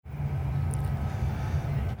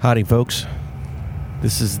Howdy, folks.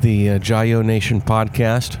 This is the Jayo Nation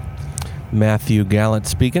podcast. Matthew Gallant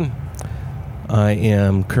speaking. I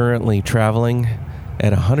am currently traveling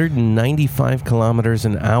at 195 kilometers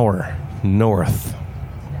an hour north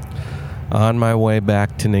on my way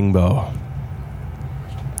back to Ningbo.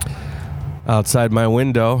 Outside my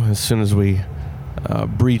window, as soon as we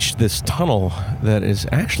breach this tunnel that is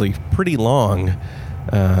actually pretty long,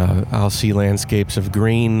 I'll see landscapes of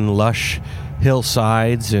green, lush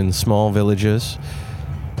hillsides and small villages,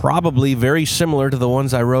 probably very similar to the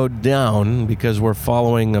ones I rode down because we're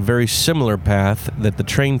following a very similar path that the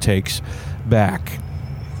train takes back.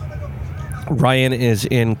 Ryan is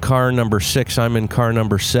in car number 6. I'm in car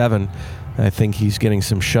number 7. I think he's getting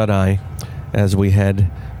some shut-eye as we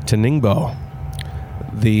head to Ningbo.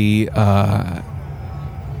 The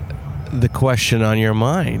question on your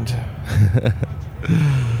mind.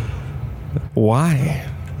 Why?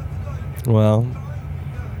 Well,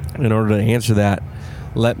 in order to answer that,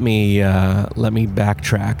 let me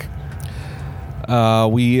backtrack.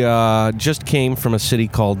 We just came from a city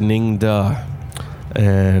called Ningde,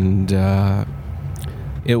 and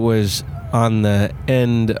it was on the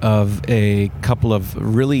end of a couple of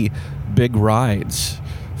really big rides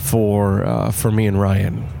for me and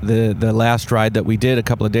Ryan. The last ride that we did a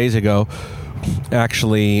couple of days ago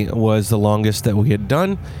actually was the longest that we had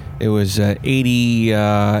done. It was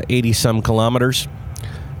 80 some kilometers,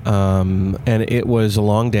 and it was a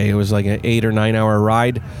long day. It was like an 8 or 9 hour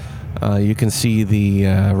ride. You can see the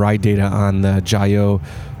ride data on the Jayo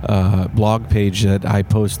blog page that I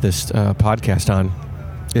post this podcast on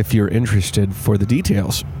if you're interested for the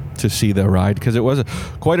details to see the ride, because it was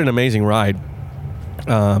quite an amazing ride.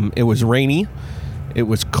 It was rainy, it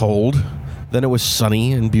was cold, then it was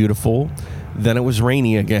sunny and beautiful. Then it was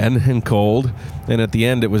rainy again and cold, and at the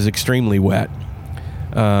end it was extremely wet.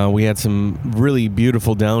 We had some really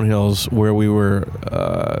beautiful downhills where we were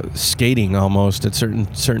skating almost at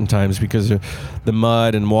certain times because of the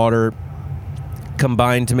mud and water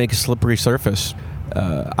combined to make a slippery surface.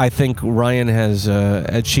 I think Ryan has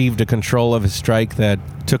achieved a control of his strike that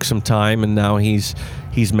took some time, and now he's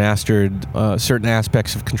mastered certain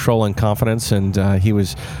aspects of control and confidence, and he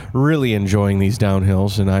was really enjoying these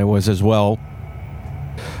downhills, and I was as well.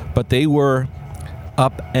 But they were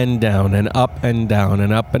up and down and up and down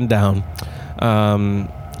and up and down.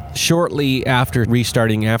 Shortly after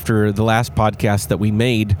restarting, after the last podcast that we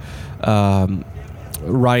made,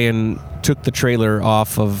 Ryan took the trailer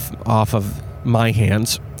off of my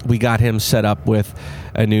hands. We got him set up with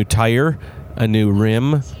a new tire, a new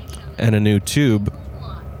rim, and a new tube.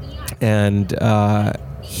 And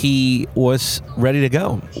he was ready to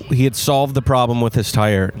go. He had solved the problem with his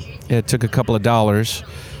tire. It took a couple of dollars,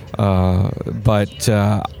 but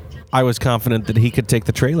I was confident that he could take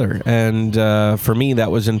the trailer. And for me,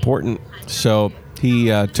 that was important. So he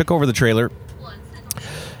took over the trailer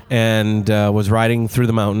and was riding through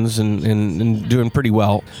the mountains and doing pretty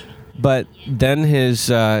well. But then his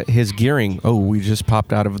gearing, we just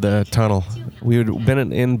popped out of the tunnel. We had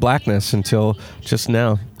been in blackness until just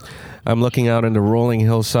now. I'm looking out into rolling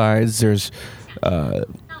hillsides. There's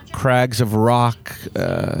crags of rock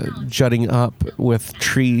jutting up with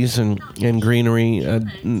trees and greenery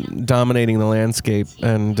dominating the landscape,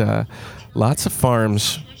 and lots of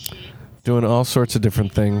farms doing all sorts of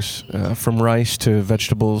different things, from rice to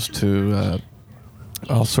vegetables to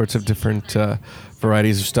all sorts of different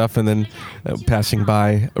varieties of stuff. And then passing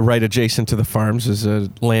by, right adjacent to the farms, is a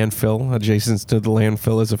landfill. Adjacent to the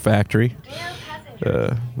landfill is a factory.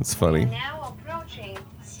 It's funny. Now approaching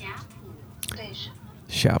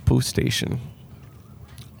Xiapu Station.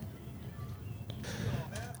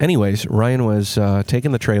 Anyways, Ryan was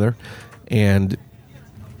taking the trailer and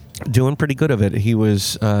doing pretty good of it. He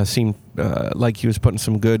was seemed like he was putting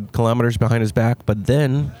some good kilometers behind his back, but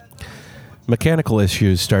then mechanical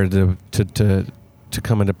issues started to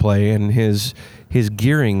come into play, and his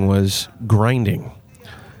gearing was grinding.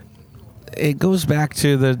 It goes back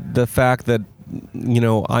to the fact that,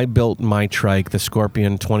 I built my trike, the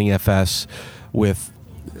Scorpion 20 FS, with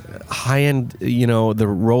high-end, the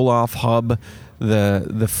roll-off hub,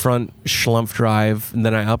 the front schlumpf drive, and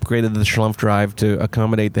then I upgraded the schlumpf drive to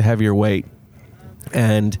accommodate the heavier weight.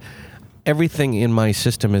 And everything in my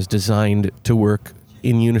system is designed to work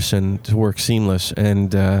in unison, to work seamless.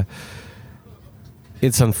 And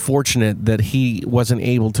it's unfortunate that he wasn't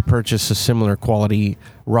able to purchase a similar quality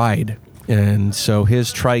ride. And so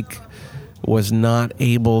his trike was not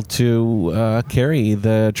able to carry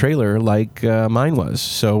the trailer like mine was.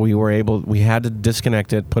 So we had to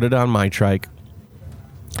disconnect it, put it on my trike.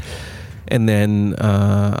 And then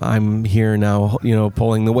I'm here now,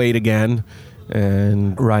 pulling the weight again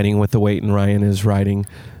and riding with the weight, and Ryan is riding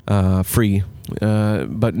free.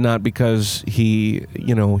 But not because he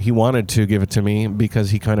wanted to give it to me,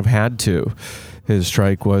 because he kind of had to. His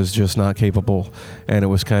trike was just not capable, and it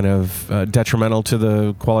was kind of detrimental to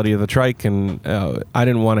the quality of the trike, and I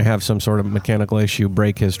didn't want to have some sort of mechanical issue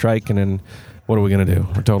break his trike, and then what are we going to do?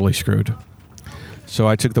 We're totally screwed. So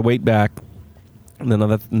I took the weight back. And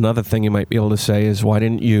another thing you might be able to say is, why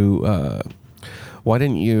didn't you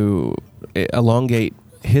elongate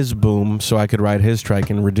his boom so I could ride his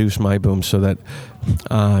trike and reduce my boom so that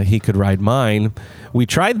he could ride mine? We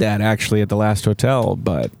tried that actually at the last hotel,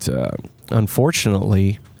 but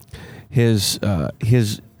unfortunately, his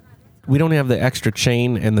we don't have the extra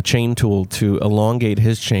chain and the chain tool to elongate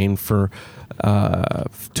his chain to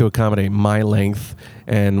accommodate my length.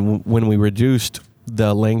 And when we reduced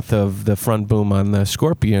the length of the front boom on the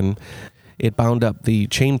Scorpion, it bound up the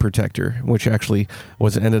chain protector, which actually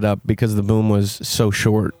ended up, because the boom was so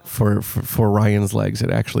short for Ryan's legs,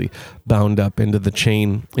 it actually bound up into the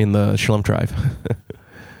chain in the Schlumpf drive.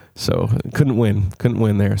 So couldn't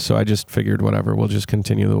win there. So I just figured, whatever, we'll just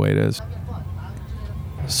continue the way it is.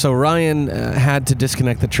 So Ryan had to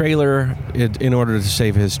disconnect the trailer in order to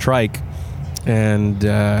save his trike, and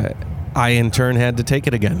I in turn had to take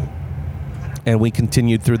it again. And we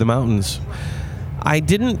continued through the mountains. I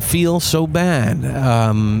didn't feel so bad.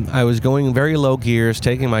 I was going very low gears,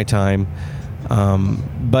 taking my time.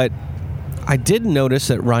 But I did notice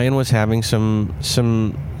that Ryan was having some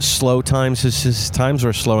slow times. His times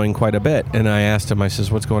were slowing quite a bit. And I asked him, I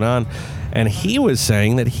says, what's going on? And he was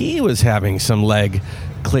saying that he was having some leg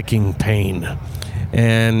clicking pain.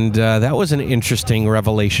 And that was an interesting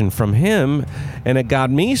revelation from him. And it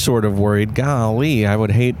got me sort of worried. Golly, I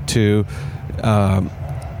would hate to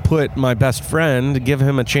put my best friend, give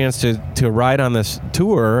him a chance to ride on this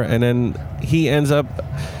tour, and then he ends up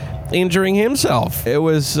injuring himself. It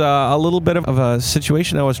was a little bit of a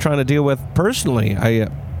situation I was trying to deal with personally. I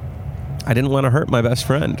didn't want to hurt my best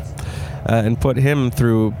friend and put him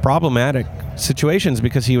through problematic situations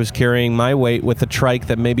because he was carrying my weight with a trike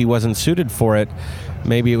that maybe wasn't suited for it.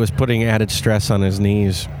 Maybe it was putting added stress on his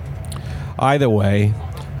knees. Either way,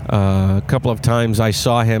 a couple of times I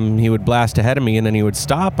saw him, he would blast ahead of me and then he would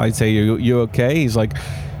stop. I'd say, you okay? He's like,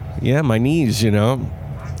 yeah, my knees,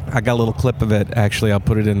 I got a little clip of it. Actually, I'll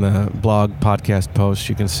put it in the blog podcast post.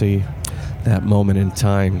 You can see that moment in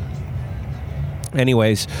time.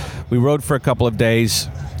 Anyways, we rode for a couple of days,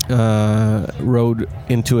 rode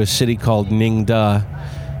into a city called Ningda,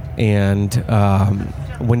 and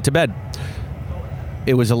went to bed.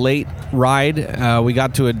 It was a late ride. We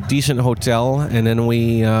got to a decent hotel, and then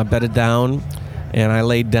we bedded down, and I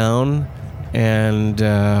laid down and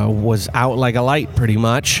was out like a light pretty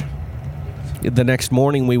much. The next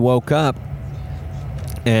morning we woke up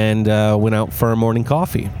and went out for a morning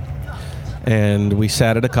coffee. And we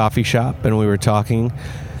sat at a coffee shop and we were talking,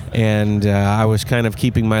 and I was kind of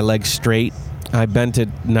keeping my legs straight. I bent it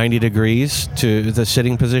 90 degrees to the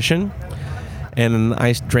sitting position. And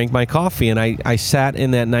I drank my coffee, and I sat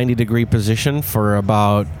in that 90-degree position for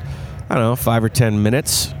about, 5 or 10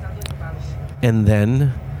 minutes. And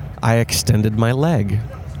then I extended my leg.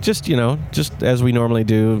 Just as we normally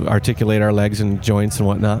do, articulate our legs and joints and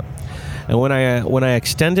whatnot. And when I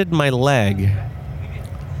extended my leg,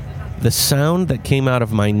 the sound that came out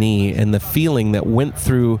of my knee and the feeling that went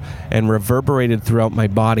through and reverberated throughout my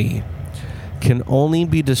body can only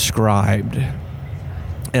be described.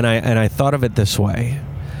 And I thought of it this way.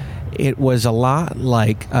 It was a lot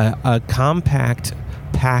like a compact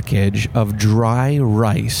package of dry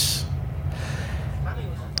rice.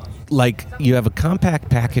 Like you have a compact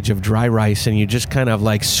package of dry rice and you just kind of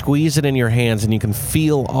like squeeze it in your hands and you can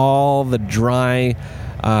feel all the dry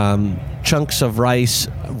chunks of rice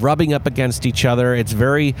rubbing up against each other.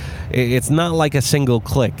 It's not like a single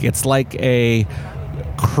click. It's like a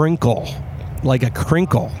crinkle.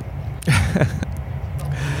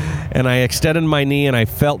 And I extended my knee and I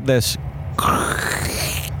felt this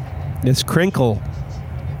crinkle.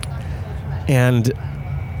 And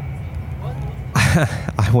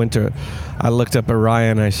I looked up at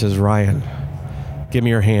Ryan. I says, Ryan, give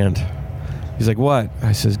me your hand. He's like, what?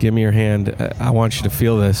 I says, give me your hand. I want you to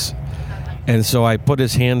feel this. And so I put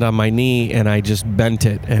his hand on my knee and I just bent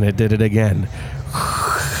it, and it did it again.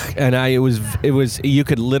 And it was you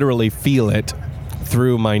could literally feel it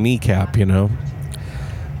through my kneecap, And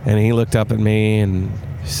he looked up at me and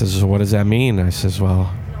he says, so what does that mean? I says,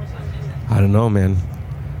 well, I don't know, man.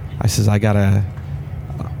 I says, I gotta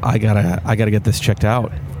get this checked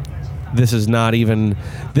out. This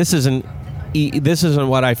isn't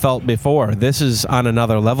what I felt before. This is on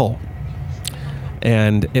another level.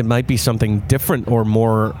 and it might be something different or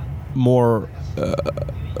more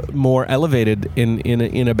elevated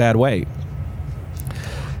in a bad way.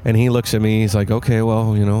 And he looks at me, he's like, okay,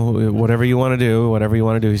 well, whatever you want to do.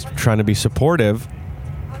 He's trying to be supportive.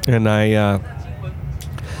 And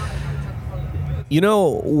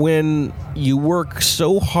when you work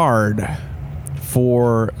so hard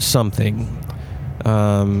for something,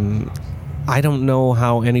 I don't know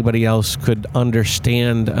how anybody else could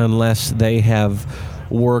understand unless they have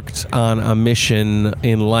worked on a mission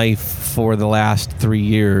in life for the last 3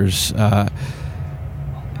 years,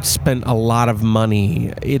 spent a lot of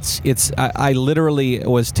money. I literally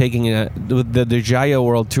was taking the Jaya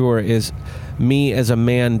World Tour is me as a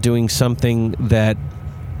man doing something that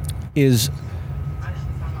is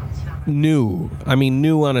new. I mean,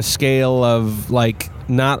 new on a scale of like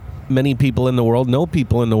not many people in the world, no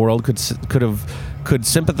people in the world could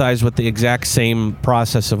sympathize with the exact same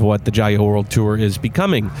process of what the Jaya World Tour is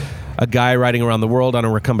becoming. A guy riding around the world on a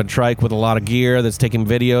recumbent trike with a lot of gear that's taking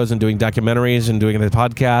videos and doing documentaries and doing the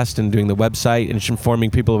podcast and doing the website and informing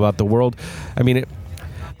people about the world. I mean,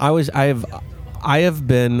 I have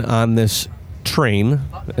been on this train,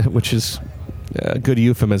 which is a good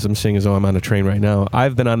euphemism, seeing as though I'm on a train right now.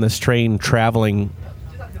 I've been on this train traveling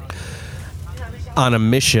on a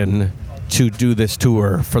mission to do this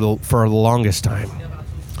tour for the longest time.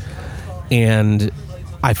 And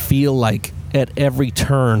I feel like at every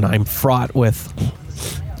turn I'm fraught with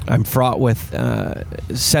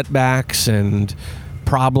setbacks and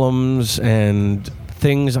problems and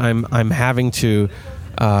things I'm having to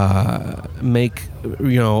make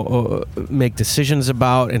decisions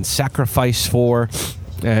about and sacrifice for.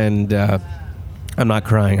 And I'm not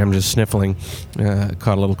crying, I'm just sniffling.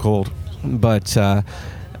 Caught a little cold. But so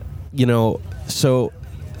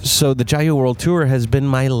the Jaya World Tour has been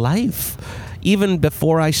my life. Even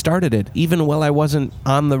before I started it, even while I wasn't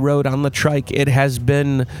on the road on the trike, it has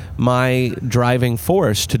been my driving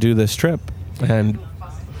force to do this trip. And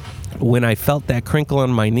when I felt that crinkle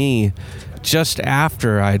on my knee just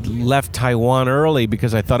after I'd left Taiwan early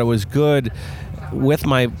because I thought it was good, with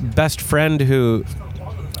my best friend who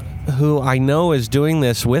I know is doing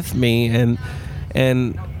this with me,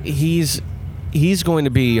 and he's going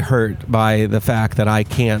to be hurt by the fact that I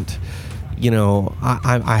can't.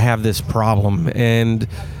 I have this problem, and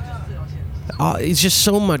it's just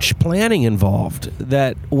so much planning involved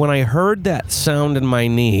that when I heard that sound in my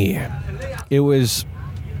knee, it was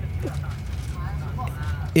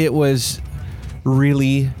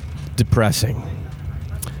really depressing.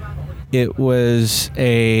 It was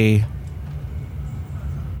a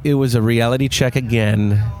reality check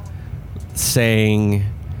again, saying,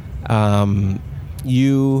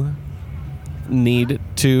 you need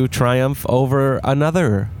to triumph over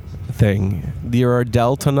another thing. You're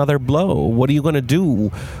dealt another blow. What are you going to do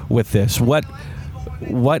with this? What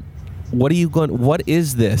are you going? What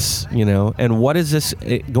is this? And what is this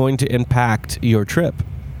going to impact your trip?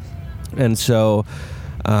 And so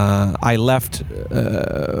I left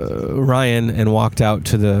Ryan and walked out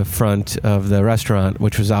to the front of the restaurant,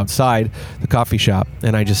 which was outside the coffee shop,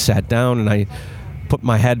 and I just sat down and I put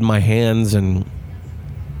my head in my hands, and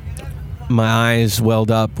my eyes welled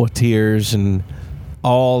up with tears, and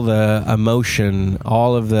all the emotion,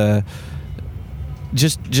 all of the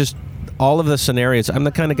just all of the scenarios. I'm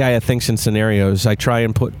the kind of guy that thinks in scenarios. I try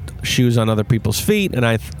and put shoes on other people's feet, and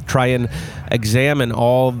I try and examine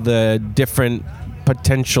all the different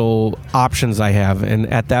potential options I have. And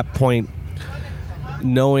at that point,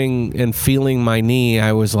 knowing and feeling my knee,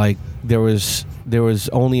 I was like, there was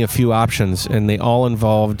only a few options, and they all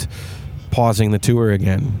involved pausing the tour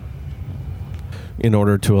again in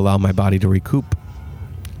order to allow my body to recoup.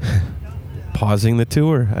 Pausing the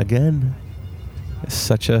tour again is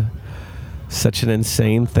such an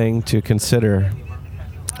insane thing to consider.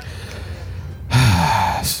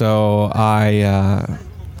 So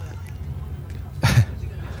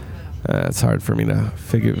it's hard for me to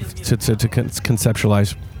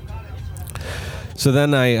conceptualize. So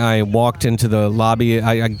then I walked into the lobby.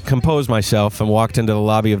 I composed myself and walked into the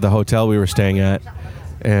lobby of the hotel we were staying at,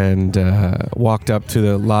 and walked up to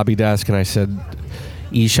the lobby desk, and I said,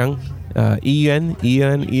 "Yisheng,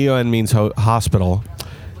 Ian means hospital."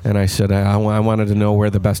 And I said, I wanted to know where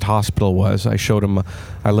the best hospital was. I showed him,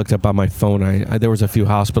 I looked up on my phone, there was a few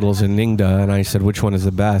hospitals in Ningda, and I said, which one is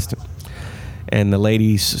the best? And the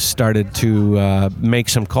ladies started to make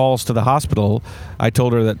some calls to the hospital. I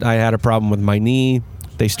told her that I had a problem with my knee.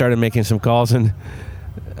 They started making some calls, and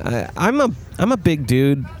I'm a big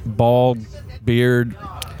dude, bald, beard,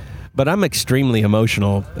 but I'm extremely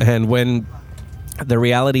emotional. And when the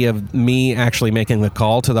reality of me actually making the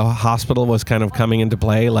call to the hospital was kind of coming into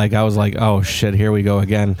play. Like, I was like, oh shit, here we go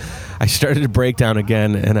again. I started to break down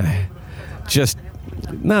again, and I just,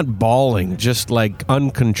 not bawling, just like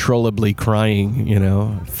uncontrollably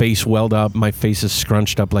crying, face welled up. My face is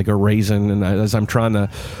scrunched up like a raisin, and as I'm trying to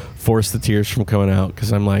force the tears from coming out,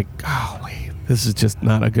 because I'm like, oh wait, this is just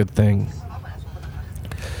not a good thing.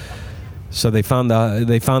 So they found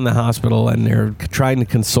the hospital, and they're trying to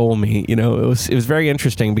console me. It was very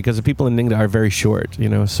interesting because the people in Ningda are very short.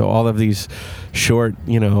 So all of these short,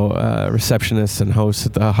 receptionists and hosts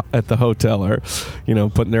at the hotel are,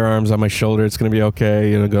 putting their arms on my shoulder. It's going to be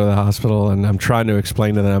okay. Go to the hospital, and I'm trying to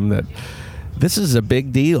explain to them that this is a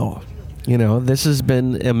big deal. This has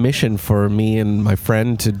been a mission for me and my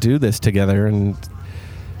friend to do this together, and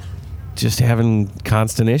just having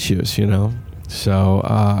constant issues.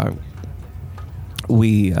 So.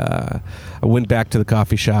 I went back to the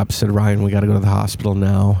coffee shop, said, Ryan, we got to go to the hospital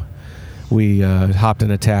now. We hopped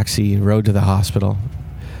in a taxi, rode to the hospital,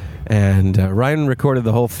 and Ryan recorded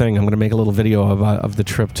the whole thing. I'm going to make a little video of the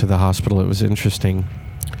trip to the hospital. It was interesting.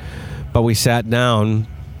 But we sat down,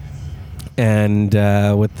 and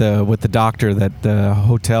with the doctor that the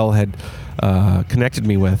hotel had connected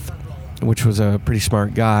me with, which was a pretty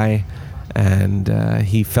smart guy, and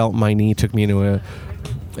he felt my knee, took me into a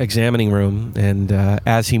examining room, and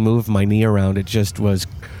as he moved my knee around, it just was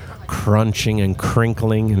crunching and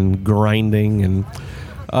crinkling and grinding, and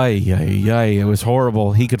it was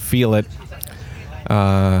horrible. He could feel it,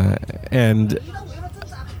 and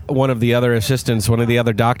one of the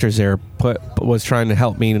other doctors there was trying to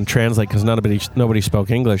help me and translate, because nobody spoke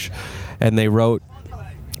English, and they wrote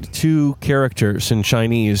 2 characters in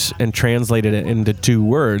Chinese and translated it into 2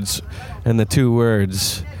 words, and the 2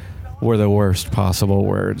 words were the worst possible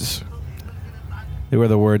words. They were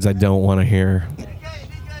the words I don't want to hear.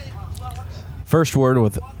 First word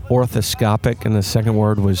was orthoscopic, and the second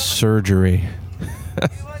word was surgery.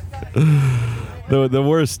 the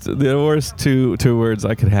worst two words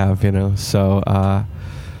I could have, So I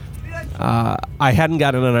hadn't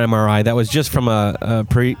gotten an MRI. That was just from a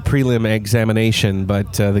prelim examination,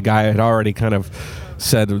 but the guy had already kind of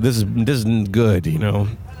said, this isn't good,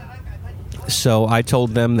 So I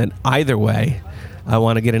told them that either way, I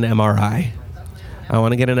want to get an MRI. I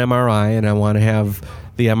want to get an MRI, and I want to have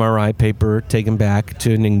the MRI paper taken back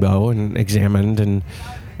to Ningbo and examined. And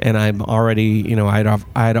I'm already,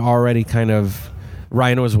 I'd already kind of,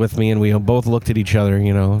 Ryan was with me, and we both looked at each other,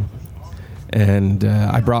 And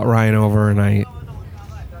I brought Ryan over, and I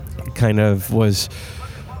kind of was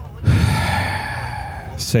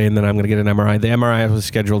saying that I'm going to get an MRI. The MRI was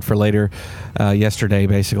scheduled for later yesterday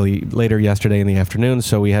in the afternoon,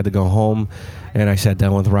 so we had to go home, and I sat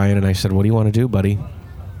down with Ryan, and I said, what do you want to do, buddy?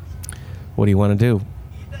 What do you want to do?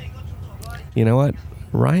 You know what,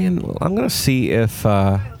 Ryan, I'm going to see if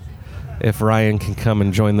Ryan can come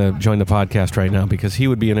and join the podcast right now, because he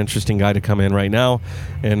would be an interesting guy to come in right now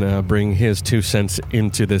and bring his 2 cents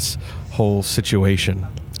into this whole situation.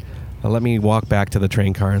 Let me walk back to the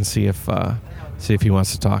train car and see if he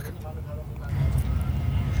wants to talk.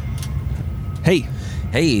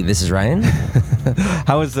 Hey, this is Ryan.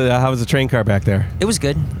 How was the train car back there? It was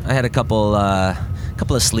good. I had a couple of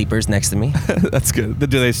sleepers next to me. That's good. Do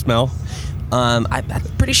they smell? I'm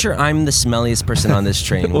pretty sure I'm the smelliest person on this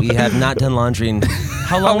train. We have not done laundry in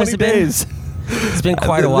how long has it been? Days? It's been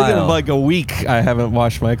quite a while. Like a week. I haven't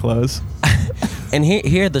washed my clothes. And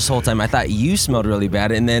here this whole time I thought you smelled really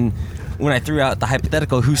bad, and then when I threw out the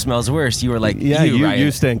hypothetical who smells worse, you were like, yeah, Ryan.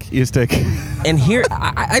 You stink. You stink. And here,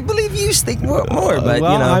 I believe you stink more, but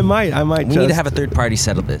well, I might. We need to have a third party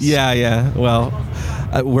settle this. Yeah. Well,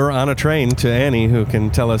 we're on a train to Annie, who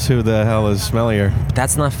can tell us who the hell is smellier. But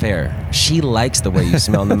that's not fair. She likes the way you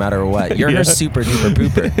smell no matter what. You're her super duper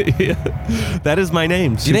pooper. Yeah. That is my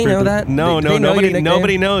name. Do they know that? No,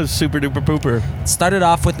 nobody knows super duper pooper. It started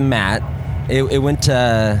off with Matt. It went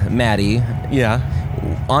to Maddie. Yeah.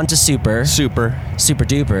 On to super duper,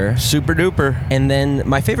 and then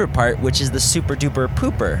my favorite part, which is the super duper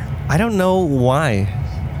pooper. I don't know why.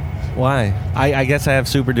 I guess I have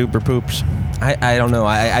super duper poops. I don't know.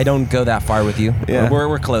 I don't go that far with you. Yeah.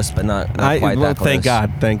 We're close, but not quite that close.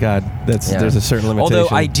 Thank God. There's a certain limitation.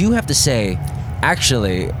 Although I do have to say,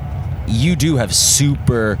 actually, you do have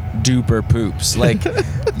super duper poops. Like,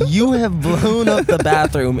 you have blown up the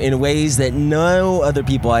bathroom in ways that no other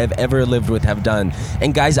people I have ever lived with have done.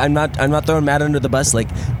 And guys, I'm not throwing Matt under the bus. Like,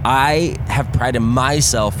 I have prided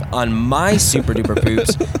myself on my super duper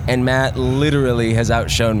poops, and Matt literally has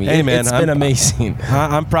outshone me. Hey, man, it's been amazing.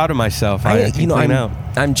 I'm proud of myself.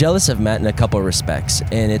 I'm jealous of Matt in a couple of respects,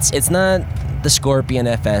 and it's not got the Scorpion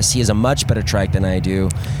FS. He has a much better trike than I do.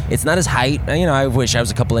 It's not his height. You know, I wish I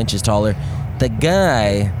was a couple inches taller. The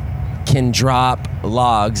guy can drop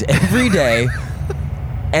logs every day.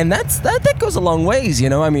 And that goes a long ways, you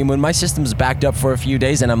know? I mean, when my system's backed up for a few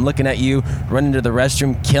days and I'm looking at you running to the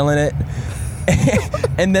restroom, killing it,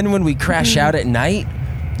 and then when we crash out at night,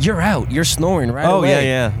 you're out. You're snoring right away. Oh,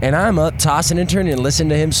 yeah. And I'm up tossing and turning and listening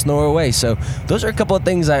to him snore away. So those are a couple of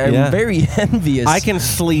things I'm very envious. I can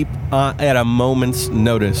sleep at a moment's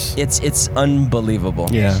notice. It's unbelievable.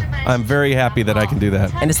 Yeah. I'm very happy that I can do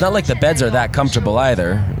that. And it's not like the beds are that comfortable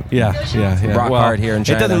either. Yeah. Rock hard here in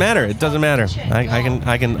China. It doesn't matter.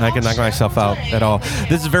 I can knock myself out at all.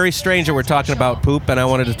 This is very strange that we're talking about poop, and I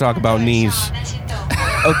wanted to talk about knees.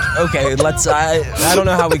 Okay, let's. I don't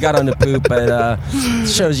know how we got onto poop, but it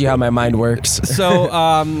shows you how my mind works. So,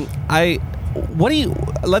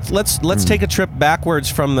 let's take a trip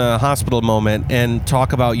backwards from the hospital moment and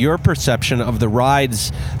talk about your perception of the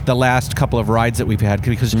rides, the last couple of rides that we've had,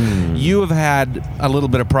 because you have had a little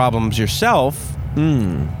bit of problems yourself,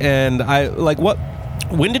 and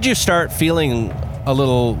when did you start feeling a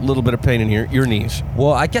little bit of pain in your knees?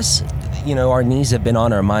 Well, I guess, you know, our knees have been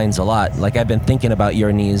on our minds a lot. Like, I've been thinking about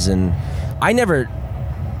your knees, and I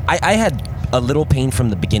had a little pain from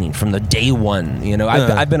the beginning, from the day one. You know,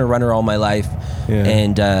 I've been a runner all my life,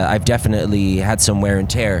 and I've definitely had some wear and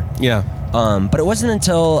tear. Yeah. But it wasn't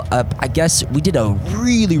until, I guess, we did a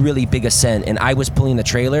really, really big ascent, and I was pulling the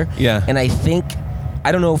trailer. Yeah. And I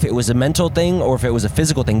don't know if it was a mental thing or if it was a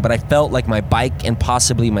physical thing, but I felt like my bike and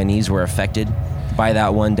possibly my knees were affected by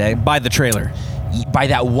that one day. By the trailer. By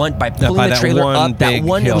pulling the trailer up, that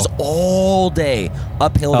one hill. It was all day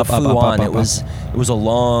uphill to Fuan. It was a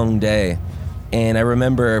long day, and I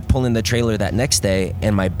remember pulling the trailer that next day,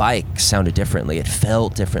 and my bike sounded differently. It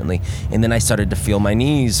felt differently, and then I started to feel my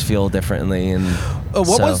knees feel differently. And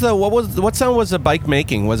what sound was the bike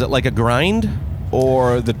making? Was it like a grind?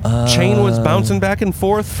 Or the chain was bouncing back and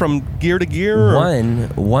forth from gear to gear?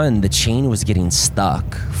 One, the chain was getting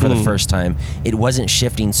stuck for the first time. It wasn't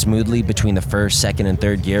shifting smoothly between the first, second, and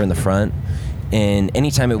third gear in the front. And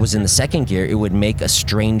anytime it was in the second gear, it would make a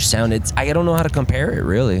strange sound. I don't know how to compare it,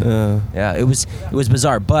 really. Yeah, it was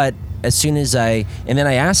bizarre. But as soon as and then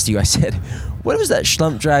I asked you, I said, what was that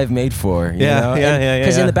Schlump drive made for? Yeah.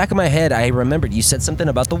 Because in the back of my head, I remembered you said something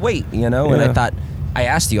about the weight, you know? And I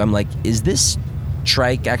asked you, I'm like, is this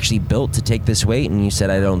trike actually built to take this weight? And you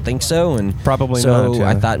said, I don't think so. And probably so not. Yeah.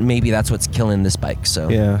 I thought maybe that's what's killing this bike. So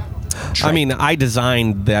yeah. Trike. I mean, I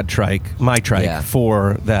designed that my trike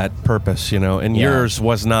for that purpose, you know, and yours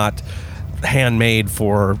was not handmade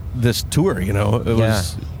for this tour, you know. It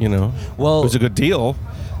was, you know, it was a good deal.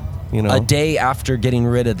 You know. A day after getting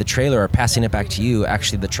rid of the trailer or passing it back to you,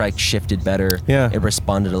 actually the trike shifted better. Yeah. It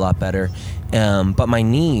responded a lot better. But my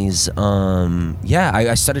knees,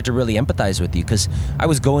 I started to really empathize with you because I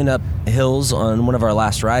was going up hills on one of our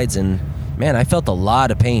last rides, and man, I felt a lot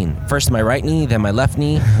of pain. First my right knee, then my left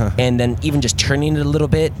knee, and then even just turning it a little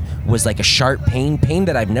bit was like a sharp pain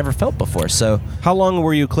that I've never felt before. So how long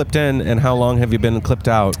were you clipped in, and how long have you been clipped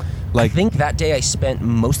out? I think that day I spent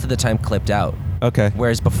most of the time clipped out. Okay.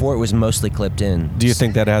 Whereas before it was mostly clipped in. Do you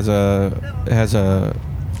think that has a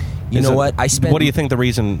You know what? What do you think the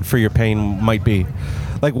reason for your pain might be?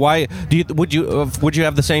 Like, why would you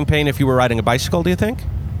have the same pain if you were riding a bicycle? Do you think?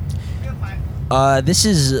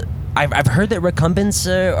 I've heard that recumbents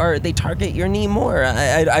they target your knee more.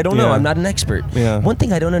 I don't know. I'm not an expert. Yeah. One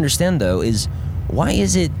thing I don't understand though is why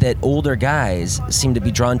is it that older guys seem to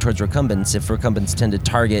be drawn towards recumbents if recumbents tend to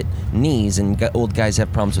target knees and old guys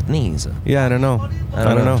have problems with knees? Yeah, I don't know.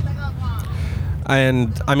 I don't know.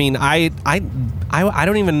 And I mean, I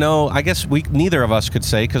don't even know. I guess neither of us could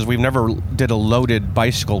say because we've never did a loaded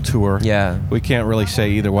bicycle tour. Yeah, we can't really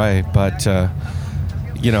say either way. But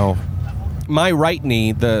you know, my right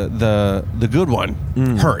knee, the good one,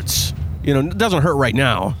 hurts. You know, it doesn't hurt right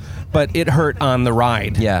now, but it hurt on the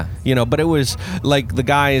ride. Yeah, you know, but it was like the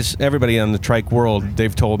guys, everybody on the trike world,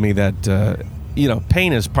 they've told me that. You know,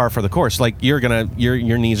 pain is par for the course. Like your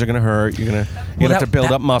knees are gonna hurt. You're gonna have to build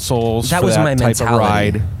up muscles. That for was that my type mentality. Of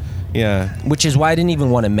ride. Yeah. Which is why I didn't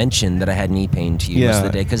even want to mention that I had knee pain to you most of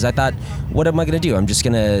the day because I thought, what am I gonna do? I'm just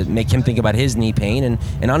gonna make him think about his knee pain,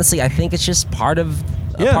 and honestly, I think it's just part of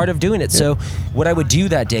doing it. Yeah. So what I would do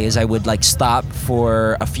that day is I would like stop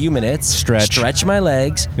for a few minutes, stretch my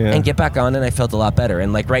legs, and get back on, and I felt a lot better.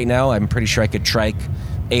 And like right now, I'm pretty sure I could trike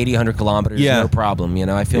 80, 100 kilometers, no problem. You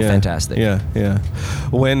know, I feel fantastic. Yeah.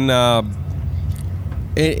 When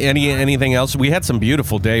anything else? We had some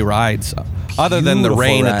beautiful day rides, other than the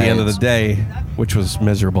rain at the end of the day, which was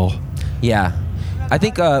miserable. Yeah. I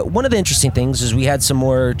think one of the interesting things is we had some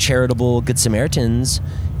more charitable Good Samaritans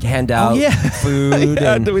hand out food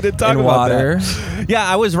and, we didn't talk and about water. that. Yeah,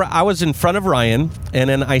 I was in front of Ryan, and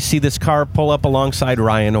then I see this car pull up alongside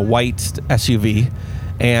Ryan, a white SUV,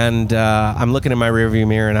 and I'm looking in my rearview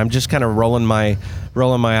mirror, and I'm just kind of rolling my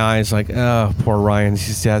eyes like, oh, poor Ryan.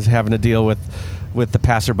 He's having to deal with the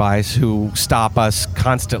passerbys who stop us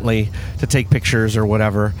constantly to take pictures or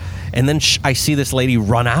whatever. And then I see this lady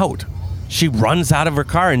run out. She runs out of her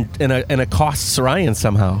car and accosts Ryan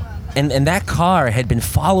somehow. And that car had been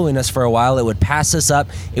following us for a while. It would pass us up.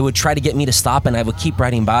 It would try to get me to stop, and I would keep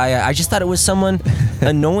riding by. I just thought it was someone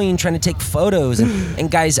annoying trying to take photos. And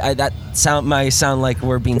guys, that might sound like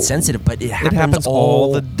we're being sensitive, but it happens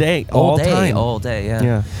all the day, all day.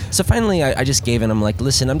 Yeah. So finally, I just gave in. I'm like,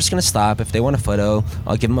 listen, I'm just gonna stop. If they want a photo,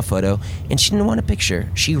 I'll give them a photo. And she didn't want a picture.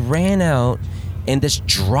 She ran out and just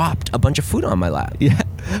dropped a bunch of food on my lap. Yeah.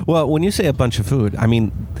 Well, when you say a bunch of food, I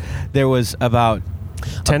mean there was about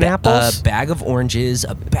 10 apples? A bag of oranges,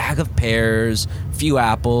 a bag of pears, a few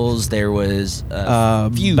apples. There was a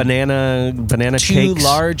few banana two cakes.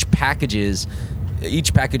 large packages.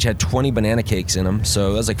 Each package had 20 banana cakes in them, so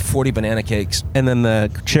it was like 40 banana cakes. And then the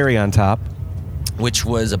cherry on top. Which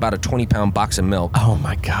was about a 20-pound box of milk. Oh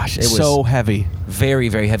my gosh, it was so heavy. Very,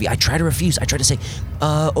 very heavy. I tried to refuse. I tried to say,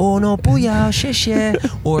 oh no, booyah, sheshe,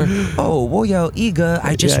 or oh, woyo, iga,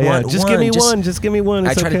 I just want just one. Give me one. Just give me one.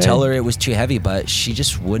 I tried to tell her it was too heavy, but she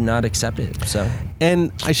just would not accept it. So.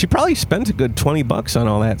 And she probably spent a good $20 on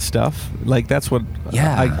all that stuff. Like that's what.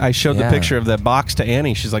 Yeah. I showed the picture of the box to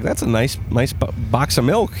Annie. She's like, "That's a nice box of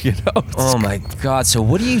milk," you know. Oh my God! So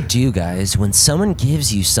what do you do, guys, when someone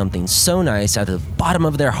gives you something so nice out of the bottom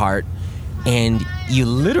of their heart, and you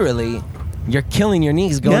literally, you're killing your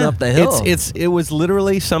knees going up the hill? It was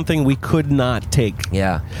literally something we could not take.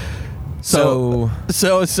 Yeah. So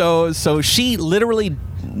she literally,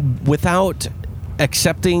 without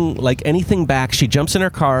accepting like anything back, she jumps in her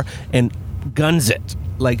car and guns it.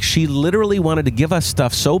 Like she literally wanted to give us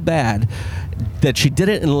stuff so bad that she did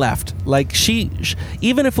it and left. Like she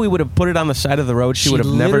even if we would have put it on the side of the road, she would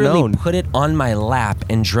have never known. She put it on my lap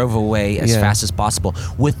and drove away as fast as possible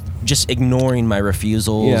with just ignoring my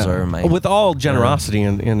refusals or my... With all generosity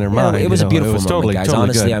in their mind. It was a beautiful moment, totally, guys. totally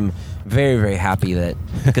honestly, good. I'm very, very happy that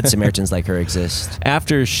Good Samaritans like her exist.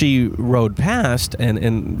 After she rode past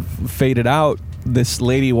and faded out, this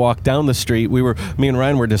lady walked down the street. Me and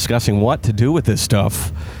Ryan were discussing what to do with this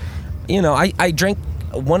stuff. You know, I drank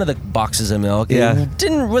one of the boxes of milk. Yeah.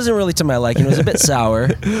 It wasn't really to my liking. It was a bit sour.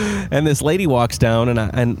 And this lady walks down,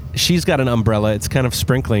 and she's got an umbrella. It's kind of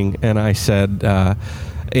sprinkling. And I said,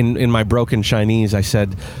 in my broken Chinese, I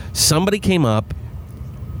said, somebody came up,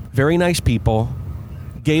 very nice people,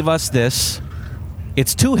 gave us this.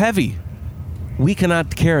 It's too heavy. We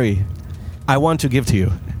cannot carry. I want to give to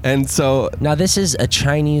you. And so now this is a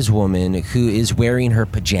Chinese woman who is wearing her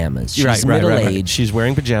pajamas. She's middle-aged. Right. She's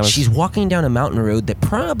wearing pajamas. She's walking down a mountain road that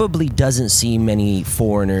probably doesn't see many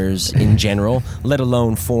foreigners in general, let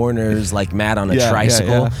alone foreigners like Matt on a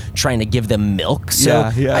tricycle trying to give them milk. So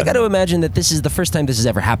I got to imagine that this is the first time this has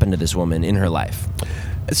ever happened to this woman in her life.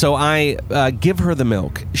 So I give her the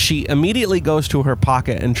milk. She immediately goes to her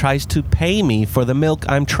pocket and tries to pay me for the milk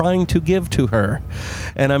I'm trying to give to her.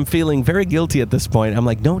 And I'm feeling very guilty at this point. I'm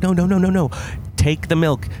like, no. Take the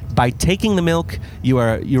milk. By taking the milk,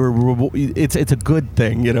 it's a good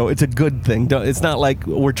thing, you know. It's a good thing. It's not like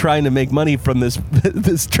we're trying to make money from this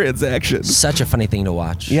this transaction. Such a funny thing to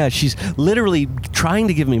watch. Yeah, she's literally trying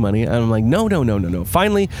to give me money, and I'm like, no.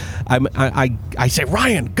 Finally, I say,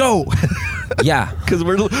 Ryan, go. Yeah, because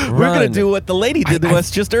we're gonna do what the lady did to us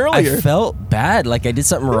just earlier. I felt bad, like I did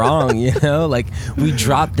something wrong, you know. Like we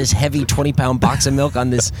dropped this heavy 20-pound box of milk on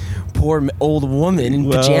this poor old woman in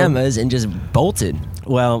pajamas and just bolted.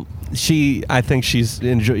 Well, I think she's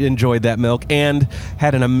enjoyed that milk and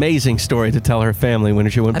had an amazing story to tell her family when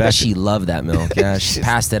she went back. I bet she loved that milk. Yeah, she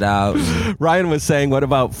passed it out. Ryan was saying, what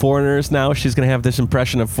about foreigners now? She's going to have this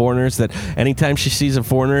impression of foreigners that anytime she sees a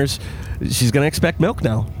foreigners, she's going to expect milk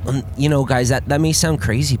now. You know, guys, that may sound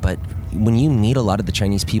crazy, but when you meet a lot of the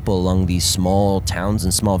Chinese people along these small towns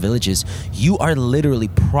and small villages, you are literally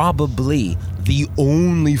probably the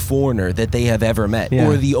only foreigner that they have ever met,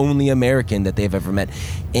 or the only American that they've ever met.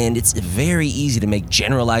 And it's very easy to make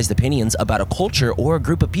generalized opinions about a culture or a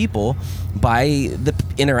group of people by the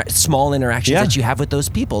small interactions that you have with those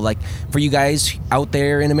people. Like for you guys out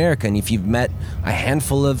there in America, and if you've met a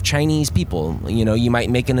handful of Chinese people, you know, you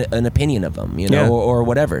might make an opinion of them, you know, or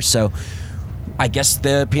whatever. So I guess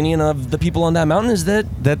the opinion of the people on that mountain is that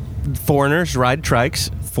foreigners ride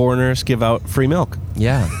trikes. foreigners give out free milk.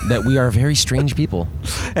 Yeah, that we are very strange people.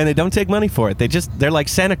 And they don't take money for it. They're like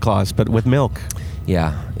Santa Claus, but with milk.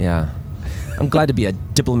 Yeah. I'm glad to be a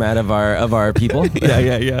diplomat of our people.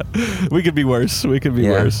 Yeah. We could be worse.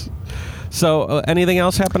 Worse. So, anything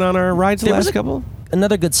else happen on our rides the last couple?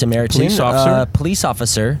 Another good Samaritan. Police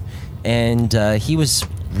officer. And he was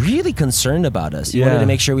really concerned about us. He wanted to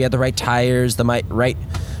make sure we had the right tires, the right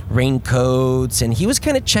raincoats, and he was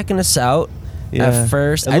kind of checking us out at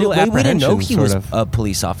first. We didn't know he was a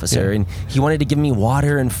police officer, and he wanted to give me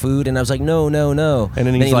water and food, and I was like, no. And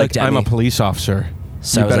then he's like, I'm a police officer.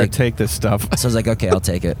 So you better take this stuff. So I was like, okay, I'll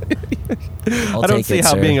take it. I don't see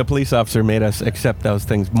how being a police officer made us accept those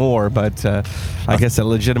things more, but I guess it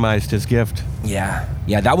legitimized his gift. Yeah,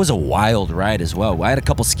 that was a wild ride as well. I had a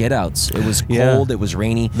couple skid outs. It was cold. It was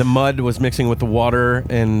rainy. The mud was mixing with the water,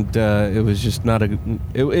 and it was just not a.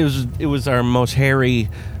 It was our most hairy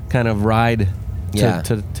kind of ride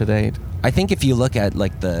to date. I think if you look at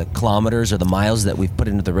like the kilometers or the miles that we've put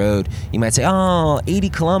into the road, you might say, 80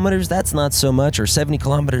 kilometers, that's not so much, or 70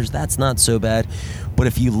 kilometers, that's not so bad. But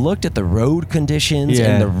if you looked at the road conditions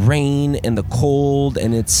and the rain and the cold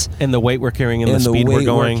and the weight we're carrying and the speed we're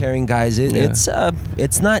going, guys,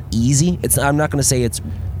 it's not easy. I'm not going to say it's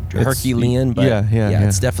Herculean, but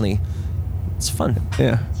it's definitely fun.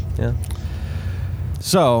 Yeah.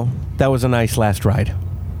 So that was a nice last ride.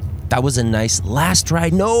 That was a nice last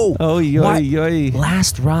ride. No. Oh, yoy.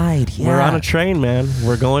 Last ride. Yeah. We're on a train, man.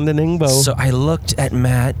 We're going to Ningbo. So I looked at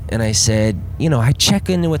Matt and I said, I check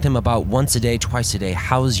in with him about once a day, twice a day.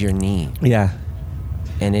 How's your knee? Yeah.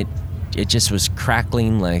 And it just was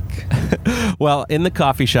crackling like. Well, in the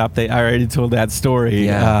coffee shop, I already told that story.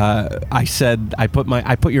 Yeah. I said I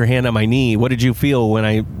put your hand on my knee. What did you feel when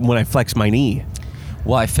I flexed my knee?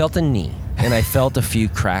 Well, I felt a knee and I felt a few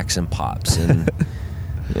cracks and pops and.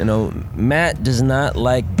 Matt does not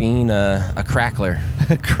like being a crackler.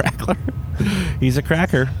 A crackler? He's a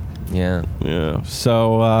cracker. Yeah.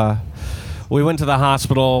 So we went to the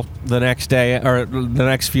hospital the next day, or the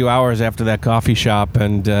next few hours after that coffee shop,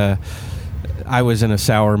 and I was in a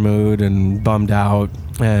sour mood and bummed out.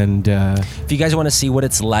 And if you guys want to see what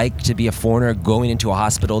it's like to be a foreigner going into a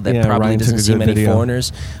hospital that probably doesn't see many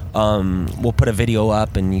foreigners, we'll put a video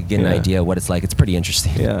up and you get an idea of what it's like. It's pretty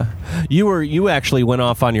interesting. Yeah, you actually went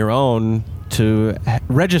off on your own to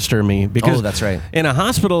register me because that's right. In a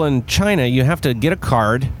hospital in China, you have to get a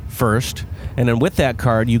card first. And then with that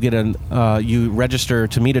card, you get you register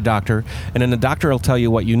to meet a doctor, and then the doctor will tell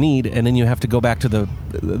you what you need, and then you have to go back to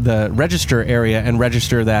the register area and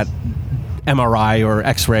register that MRI or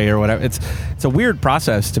X-ray or whatever. It's a weird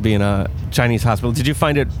process to be in a Chinese hospital. Did you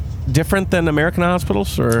find it different than American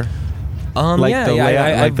hospitals, or?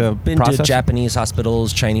 I've been to Japanese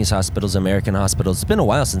hospitals, Chinese hospitals, American hospitals. It's been a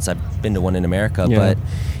while since I've been to one in America, but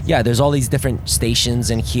there's all these different stations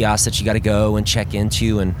and kiosks that you got to go and check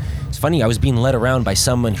into. And it's funny, I was being led around by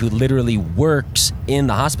someone who literally works in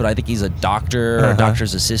the hospital. I think he's a doctor or a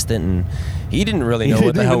doctor's assistant, and he didn't really know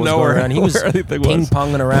what the hell was going on. He was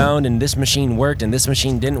ping-ponging around, and this machine worked, and this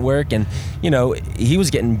machine didn't work, and he was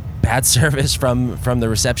getting bad service from the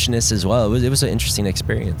receptionist as well. It was an interesting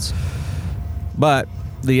experience. But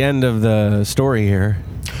the end of the story here.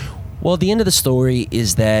 Well, the end of the story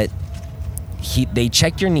is that they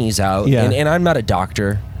checked your knees out, and I'm not a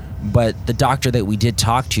doctor, but the doctor that we did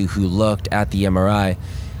talk to who looked at the MRI,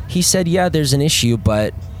 he said, there's an issue,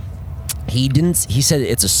 but he said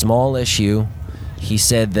it's a small issue. He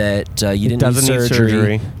said that you didn't need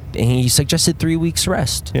surgery, and he suggested 3 weeks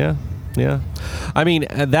rest. Yeah. I mean,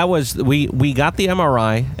 that was we got the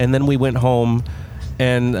MRI, and then we went home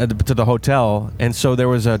and to the hotel, and so there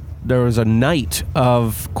was a night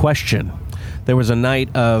of question. There was a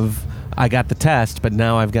night of I got the test, but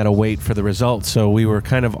now I've got to wait for the results. So we were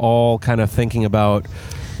all thinking about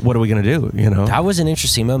what are we going to do, That was an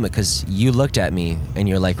interesting moment because you looked at me and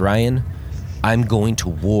you're like, Ryan, I'm going to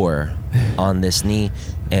war on this knee,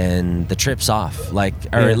 and the trip's off, or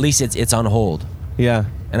at least it's on hold. Yeah.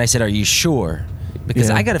 And I said, are you sure? Because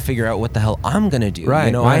I got to figure out what the hell I'm going to do.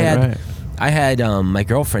 Right, I had my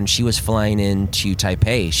girlfriend. She was flying into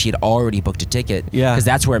Taipei. She had already booked a ticket. Yeah, because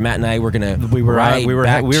that's where Matt and I were gonna. We were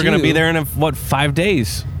gonna be there in 5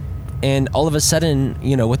 days. And all of a sudden,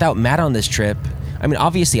 without Matt on this trip, I mean,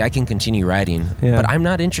 obviously I can continue riding, but I'm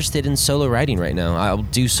not interested in solo riding right now. I'll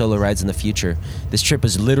do solo rides in the future. This trip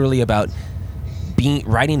is literally about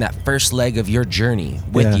riding that first leg of your journey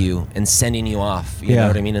with you and sending you off. You know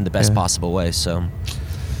what I mean, in the best possible way. So.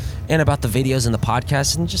 And about the videos and the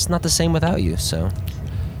podcast, and just not the same without you. So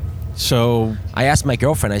I asked my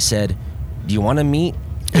girlfriend, I said, do you want to meet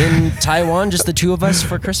in in Taiwan, just the two of us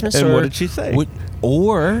for Christmas? And or what did she say?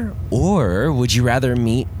 Or would you rather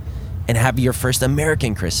meet and have your first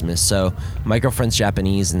American Christmas? So my girlfriend's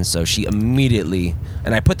Japanese, and so she immediately,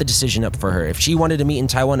 and I put the decision up for her. If she wanted to meet in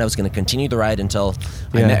Taiwan, I was going to continue the ride until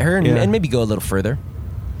I met her and maybe go a little further.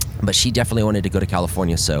 But she definitely wanted to go to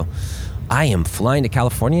California, so I am flying to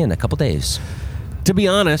California in a couple days. To be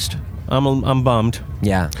honest, I'm bummed.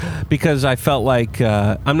 Yeah. Because I felt like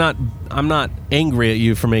I'm not angry at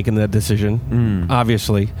you for making that decision,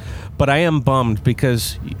 obviously, but I am bummed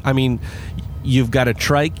because I mean, you've got a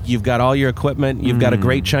trike, you've got all your equipment, you've got a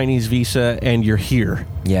great Chinese visa, and you're here.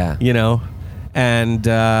 Yeah. You know,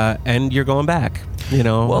 and you're going back. You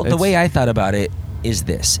know. Well, the way I thought about it is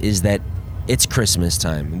that it's Christmas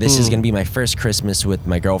time. This is going to be my first Christmas with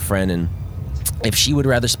my girlfriend, and if she would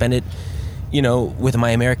rather spend it, you know, with my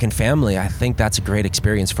American family, I think that's a great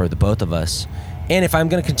experience for the both of us. And if I'm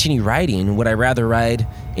going to continue riding, would I rather ride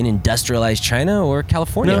in industrialized China or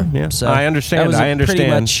California? No, yeah. So I understand. that was pretty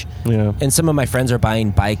much. Yeah. And some of my friends are buying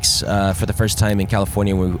bikes for the first time in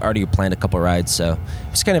California. We already planned a couple rides, so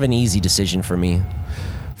it's kind of an easy decision for me.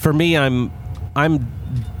 For me, I'm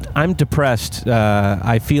depressed.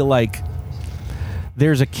 I feel like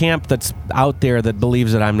there's a camp that's out there that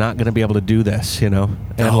believes that I'm not going to be able to do this, you know?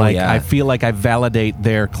 And I feel like I validate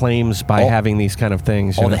their claims by having these kind of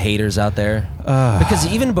things. All the haters out there. Because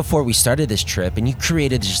even before we started this trip, and you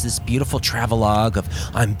created just this beautiful travelogue of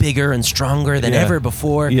I'm bigger and stronger than ever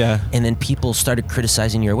before. Yeah. And then people started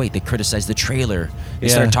criticizing your weight. They criticized the trailer. They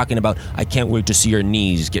started talking about, I can't wait to see your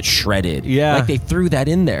knees get shredded. Yeah. Like they threw that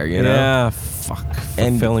in there, you know? Yeah, fuck.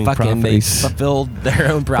 And Fulfilling fucking they prophecies. fulfilled their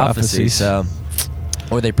own prophecy. Prophecies. So,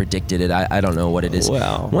 or they predicted it. I don't know what it is.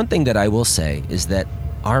 Well. One thing that I will say is that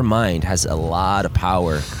our mind has a lot of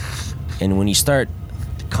power, and when you start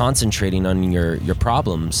concentrating on your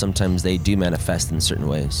problems, sometimes they do manifest in certain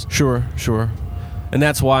ways. Sure. And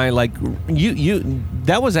that's why, like, you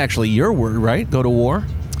that was actually your word, right? Go to war?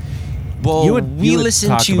 Well, we you had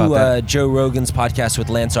listened talked about to that. Joe Rogan's podcast with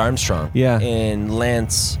Lance Armstrong. Yeah. And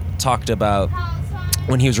Lance talked about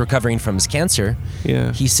when he was recovering from his cancer.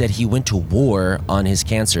 Yeah. He said he went to war on his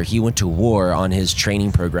cancer. He went to war on his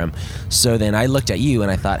training program. So then I looked at you and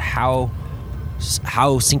I thought, how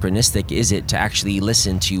synchronistic is it to actually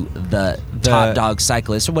listen to the top dog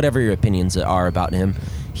cyclist, or whatever your opinions are about him?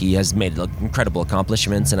 He has made incredible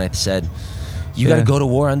accomplishments, and I said, you got to go to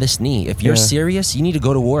war on this knee. If you're serious, you need to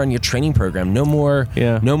go to war on your training program. No more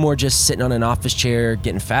just sitting on an office chair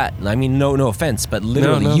getting fat. I mean, no offense, but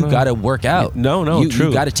literally you got to work out. True.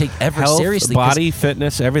 You got to take Everest Health, seriously. body,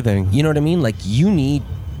 fitness, everything. You know what I mean? Like, you need,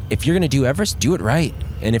 if you're going to do Everest, do it right.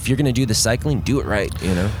 And if you're going to do the cycling, do it right,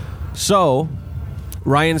 you know? So,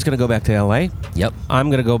 Ryan's going to go back to LA. Yep. I'm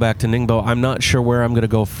going to go back to Ningbo. I'm not sure where I'm going to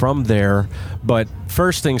go from there, but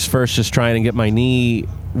first things first, just trying to get my knee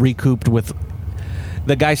recouped with.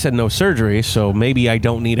 The guy said no surgery, so maybe I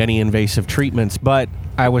don't need any invasive treatments, but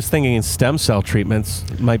I was thinking stem cell treatments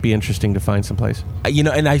might be interesting to find someplace. You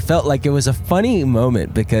know, and I felt like it was a funny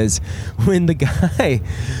moment because when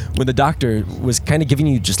the doctor was kind of giving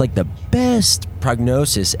you just like the best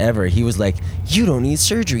prognosis ever, he was like, you don't need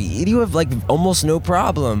surgery. You have like almost no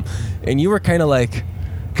problem. And you were kind of like,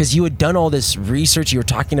 because you had done all this research, you were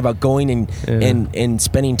talking about going and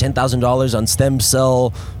spending $10,000 on stem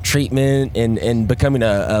cell treatment and becoming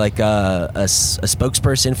a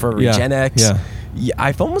spokesperson for Regenex. Yeah,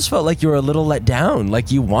 I've almost felt like you were a little let down,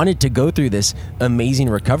 like you wanted to go through this amazing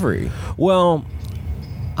recovery. Well,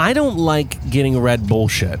 I don't like getting read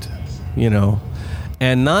bullshit, you know,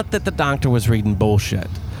 and not that the doctor was reading bullshit,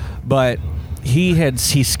 but he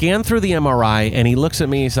scanned through the MRI and he looks at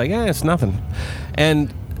me. He's like, it's nothing,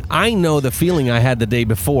 and I know the feeling I had the day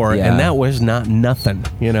before, and that was not nothing,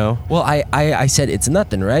 you know? Well, I said, it's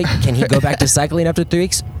nothing, right? Can he go back to cycling after 3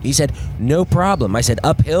 weeks? He said, no problem. I said,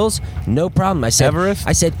 up hills? No problem. I said, Everest?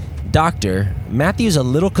 I said, doctor, Matthew's a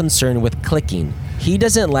little concerned with clicking. He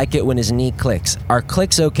doesn't like it when his knee clicks. Are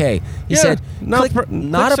clicks okay? He said, not a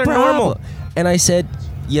problem. Normal. And I said,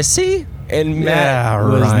 you see? And Matt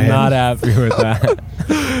was not happy with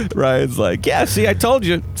that. Ryan's like, see, I told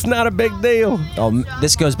you, it's not a big deal. Oh,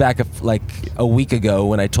 this goes back like a week ago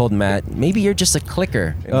when I told Matt, maybe you're just a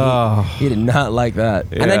clicker. And he did not like that.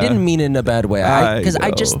 Yeah. And I didn't mean it in a bad way. Because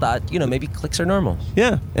I know. just thought, maybe clicks are normal.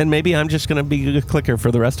 Yeah, and maybe I'm just going to be a clicker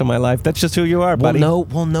for the rest of my life. That's just who you are, buddy.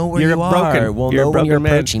 We'll know where You're you are. broken. We'll You're know a when you're broken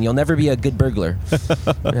man. approaching. You'll never be a good burglar.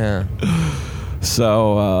 Yeah.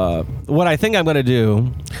 So what I think I'm going to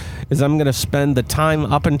do is I'm going to spend the time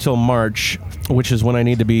up until March, which is when I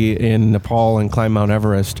need to be in Nepal and climb Mount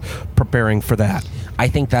Everest, preparing for that. I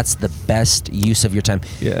think that's the best use of your time.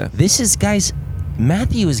 Yeah. This is, guys,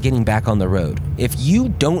 Matthew is getting back on the road. If you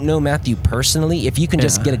don't know Matthew personally, if you can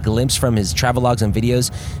just get a glimpse from his travelogues and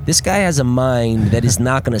videos, this guy has a mind that is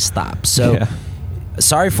not going to stop. So,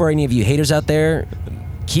 sorry for any of you haters out there.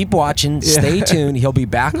 Keep watching. Stay tuned. He'll be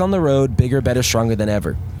back on the road, bigger, better, stronger than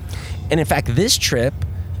ever. And in fact, this trip,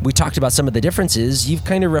 we talked about some of the differences. You've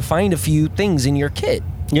kind of refined a few things in your kit.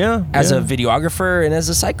 As a videographer and as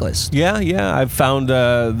a cyclist. I've found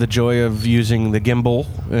the joy of using the gimbal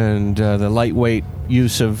and the lightweight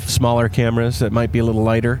use of smaller cameras that might be a little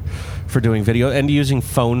lighter for doing video, and using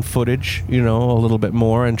phone footage, a little bit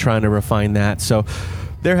more, and trying to refine that. So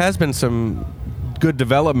there has been some good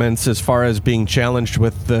developments as far as being challenged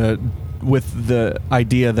with the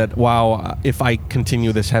idea that, wow, if I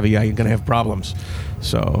continue this heavy, I'm going to have problems.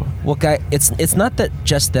 So, well, Guy, it's not that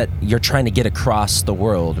just that you're trying to get across the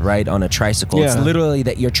world, right, on a tricycle. It's literally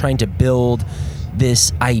that you're trying to build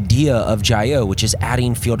this idea of Jayo, which is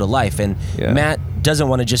adding fuel to life. And Matt doesn't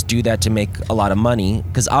want to just do that to make a lot of money,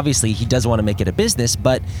 because obviously he does want to make it a business,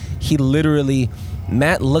 but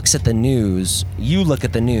Matt looks at the news, you look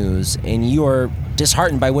at the news, and you are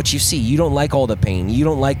disheartened by what you see. You don't like all the pain. You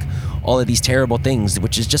don't like all of these terrible things,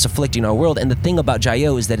 which is just afflicting our world. And the thing about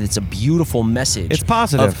Jayo is that it's a beautiful message. It's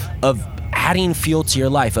positive. Of adding fuel to your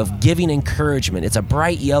life, of giving encouragement. It's a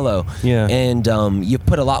bright yellow. And you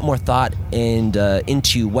put a lot more thought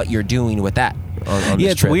into what you're doing with that on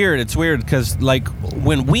this trip. It's weird because, like,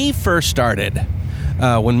 when we first started,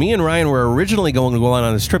 when me and Ryan were originally going to go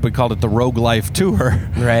on this trip, we called it the Rogue Life Tour.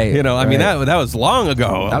 Right. I mean, that was long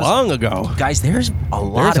ago. Guys, there's a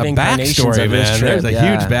lot of incarnations of this trip. There's a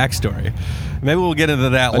huge backstory. Maybe we'll get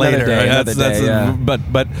into that later.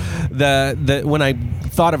 But when I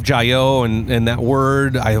thought of Jayo and that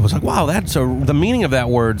word, I was like, wow, the meaning of that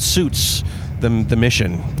word suits the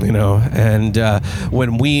mission, And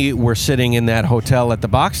when we were sitting in that hotel at the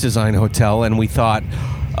Box Design Hotel, and we thought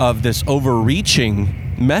of this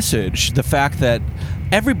overreaching message, the fact that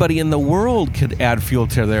everybody in the world could add fuel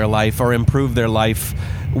to their life or improve their life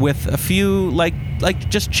with a few, like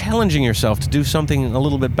just challenging yourself to do something a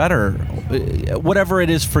little bit better, whatever it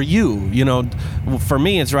is for you. For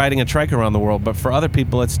me, it's riding a trike around the world, but for other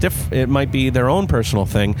people, it might be their own personal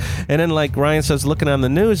thing. And then, like Ryan says, looking on the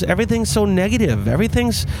news, everything's so negative.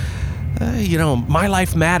 Everything's my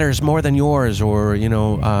life matters more than yours, or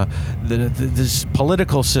this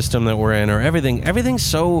political system that we're in, or everything's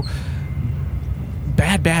so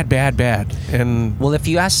bad. And well, if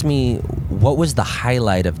you ask me what was the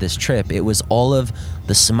highlight of this trip, it was all of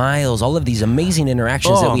the smiles, all of these amazing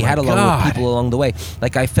interactions that we had along with people along the way.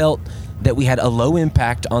 Like, I felt that we had a low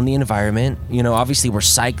impact on the environment. Obviously we're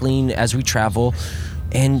cycling as we travel,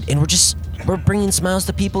 and we're bringing smiles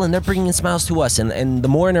to people, and they're bringing smiles to us. And the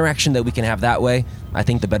more interaction that we can have that way, I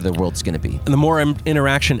think the better the world's going to be. And the more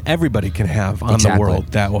interaction everybody can have on the world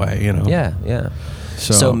that way, Yeah.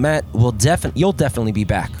 So Matt, you'll definitely be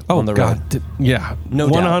back on the road. Yeah. No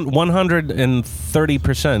doubt.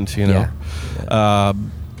 130%,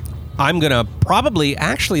 I'm going to probably,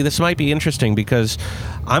 actually, this might be interesting because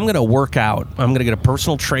I'm going to work out. I'm going to get a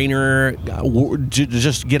personal trainer,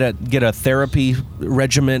 just get a therapy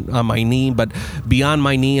regimen on my knee, but beyond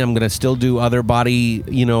my knee, I'm going to still do other body,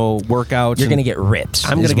 workouts. You're going to get ripped.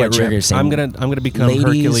 I'm going to get ripped. I'm going to become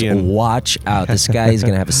Herculean. Ladies, watch out. This guy is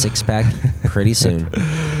going to have a six-pack pretty soon.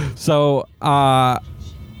 So,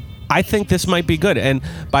 I think this might be good. And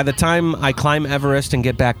by the time I climb Everest and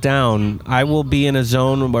get back down, I will be in a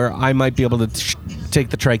zone where I might be able to take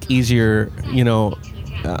the trike easier.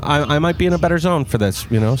 I might be in a better zone for this,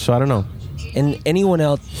 so I don't know. And anyone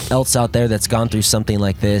else out there that's gone through something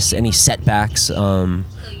like this, any setbacks,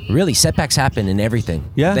 really, setbacks happen in everything.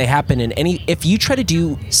 Yeah. They happen in if you try to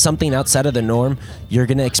do something outside of the norm, you're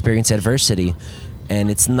going to experience adversity. And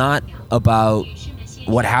it's not about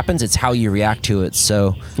what happens, it's how you react to it.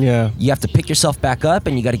 So you have to pick yourself back up,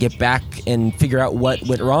 and you got to get back and figure out what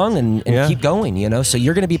went wrong and keep going, So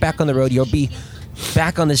you're going to be back on the road. You'll be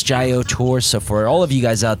back on this Jayo tour. So for all of you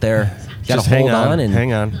guys out there, got to hold on and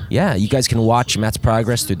hang on. Yeah, you guys can watch Matt's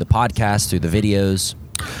progress through the podcast, through the videos.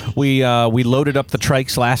 We loaded up the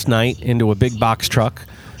trikes last night into a big box truck,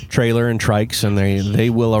 trailer and trikes, and they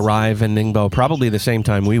will arrive in Ningbo probably the same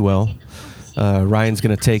time we will. Ryan's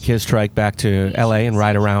going to take his trike back to LA and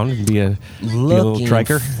ride around and be a little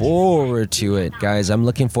triker. Looking forward to it, guys. I'm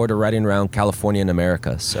looking forward to riding around California and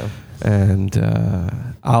America. And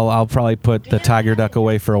I'll probably put the Tiger Duck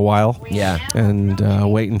away for a while. Yeah. And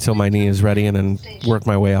wait until my knee is ready, and then work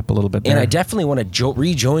my way up a little bit there. And I definitely want to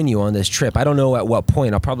rejoin you on this trip. I don't know at what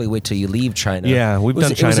point. I'll probably wait till you leave China. Yeah, we've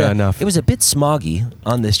done China enough. It was a bit smoggy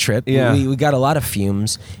on this trip. Yeah. We got a lot of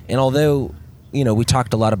fumes. And although we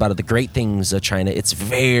talked a lot about the great things of China. It's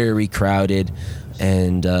very crowded,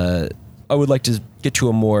 and I would like to get to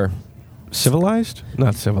a more civilized,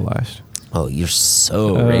 not civilized. Oh, you're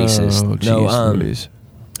so racist. Oh, geez, no, Louise.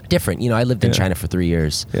 different. I lived in China for 3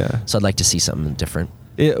 years. Yeah. So I'd like to see something different.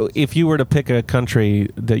 If you were to pick a country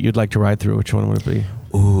that you'd like to ride through, which one would it be?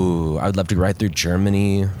 Ooh, I would love to ride through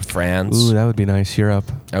Germany, France. Ooh, that would be nice. Europe.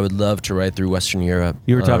 I would love to ride through Western Europe.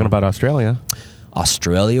 You were talking about Australia.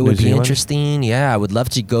 Australia would New be Zealand? interesting. Yeah, I would love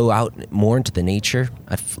to go out more into the nature.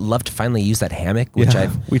 I'd love to finally use that hammock, which Yeah,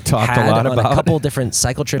 I've we talked a had lot on about. a couple different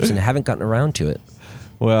cycle trips and haven't gotten around to it.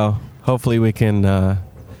 Well, hopefully we can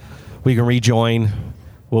rejoin.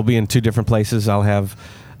 We'll be in 2 different places. I'll have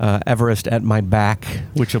Everest at my back,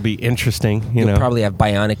 which will be interesting. You'll probably have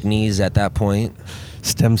bionic knees at that point.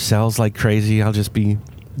 Stem cells like crazy. I'll just be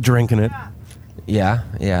drinking it. Yeah,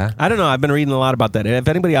 yeah. I don't know. I've been reading a lot about that. If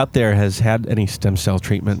anybody out there has had any stem cell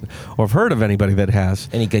treatment or have heard of anybody that has,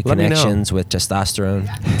 Any good let me know. connections with testosterone?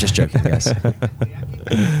 I'm just joking, guys.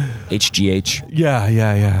 HGH.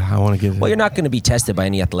 Yeah. I want to get it. Well, you're not going to be tested by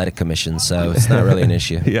any athletic commission, so it's not really an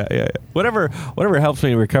issue. Yeah. Whatever helps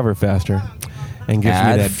me recover faster and gives me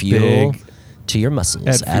Add that fuel big to your muscles.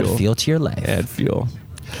 Add Add fuel to your life. add fuel.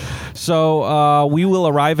 So we will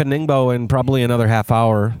arrive in Ningbo in probably another half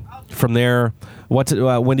hour. From there,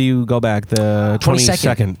 when do you go back? The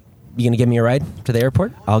 22nd. You going to give me a ride to the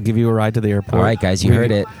airport? I'll give you a ride to the airport. All right, guys, you heard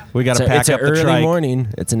it. We got to So pack it's up an the early trike. morning.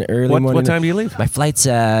 It's an early morning. What time do you leave? My flight's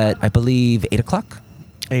at, I believe, 8 o'clock.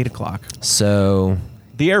 8 o'clock. So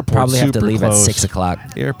The airport's probably have to super leave close. at 6 o'clock.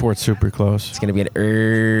 The airport's super close. It's going to be an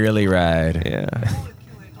early ride. Yeah.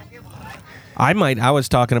 I was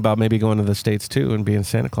talking about maybe going to the States too and being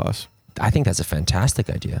Santa Claus. I think that's a fantastic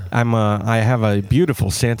idea. I have a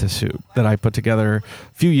beautiful Santa suit that I put together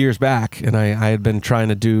a few years back, and I had been trying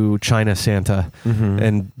to do China Santa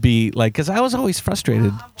and be like, because I was always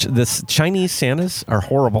frustrated. The Chinese Santas are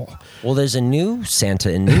horrible. Well, there's a new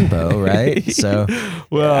Santa in Ningbo, right? So,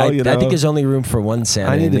 Well, I think there's only room for one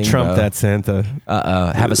Santa. I need in to trump Ningbo. that Santa.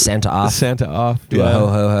 Have a Santa off. Santa off. Do a ho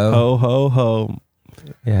ho ho. Ho ho ho.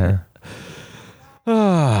 Yeah.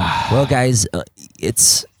 Well, guys,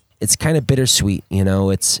 it's kind of bittersweet,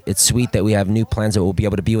 It's sweet that we have new plans that we'll be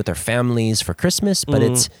able to be with our families for Christmas, but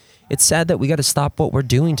it's sad that we got to stop what we're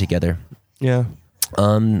doing together. Yeah.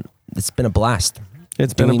 It's been a blast.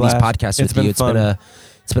 It's been doing a blast. these podcasts It's with you. been It's fun.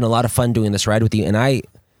 been a lot of fun doing this ride with you, and I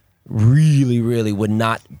really, really would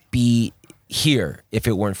not be here if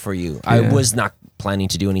it weren't for you. I Yeah. was not planning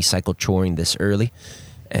to do any cycle touring this early.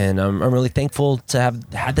 And I'm really thankful to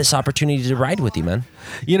have had this opportunity to ride with you, man.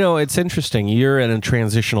 It's interesting. You're in a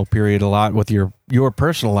transitional period a lot with your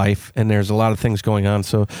personal life, and there's a lot of things going on.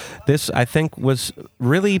 So this, I think, was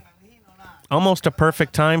really almost a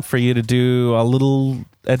perfect time for you to do a little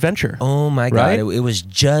adventure. Oh my God. Right? It was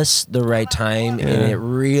just the right time, and it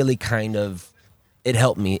really it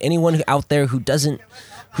helped me. Anyone out there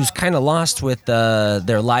who's kind of lost with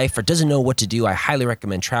their life or doesn't know what to do, I highly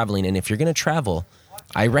recommend traveling. And if you're going to travel,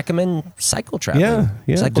 I recommend cycle traveling.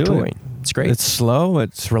 Yeah, cycle do it. touring. It's great. It's slow.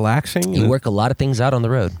 It's relaxing. You work a lot of things out on the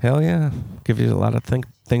road. Hell yeah. Give you a lot of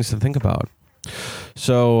things to think about.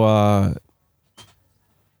 So,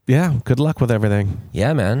 yeah, good luck with everything.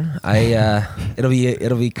 Yeah, man. It'll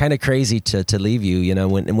be kind of crazy to leave you,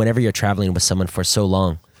 whenever you're traveling with someone for so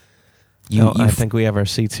long. I think we have our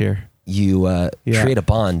seats here. You Yeah. create a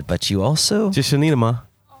bond, but you also 这是你的吗？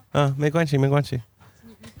没关系，没关系。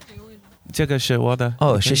这个是我的。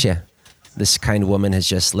 Oh, 谢谢. This kind woman has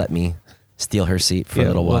just let me steal her seat for a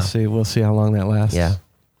little while. We'll see how long that lasts. Yeah.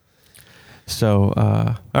 So,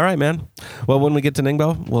 all right, man. Well, when we get to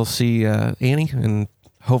Ningbo, we'll see Annie, and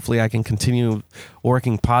hopefully I can continue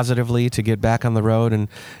working positively to get back on the road,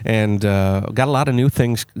 and got a lot of new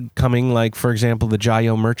things coming. Like, for example, the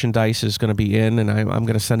Jayo merchandise is going to be in, and I'm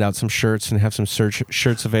going to send out some shirts and have some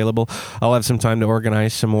shirts available. I'll have some time to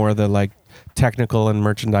organize some more of the technical and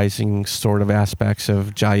merchandising sort of aspects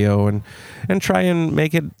of Jayo, and try and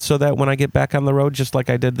make it so that when I get back on the road, just like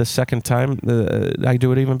I did the second time, I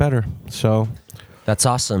do it even better. So That's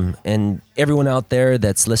awesome. And everyone out there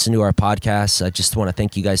that's listened to our podcast, I just want to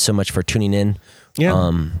thank you guys so much for tuning in.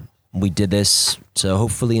 Yeah. We did this to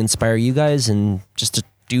hopefully inspire you guys and just to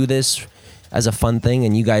do this as a fun thing.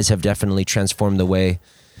 And you guys have definitely transformed the way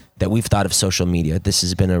that we've thought of social media. This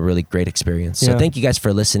has been a really great experience. So Yeah. thank you guys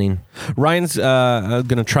for listening. Ryan's going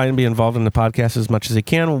to try and be involved in the podcast as much as he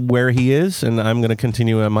can where he is, and I'm going to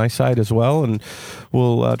continue on my side as well, and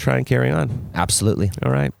we'll try and carry on. Absolutely.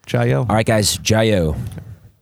 All right, Jayo. All right, guys. Jayo.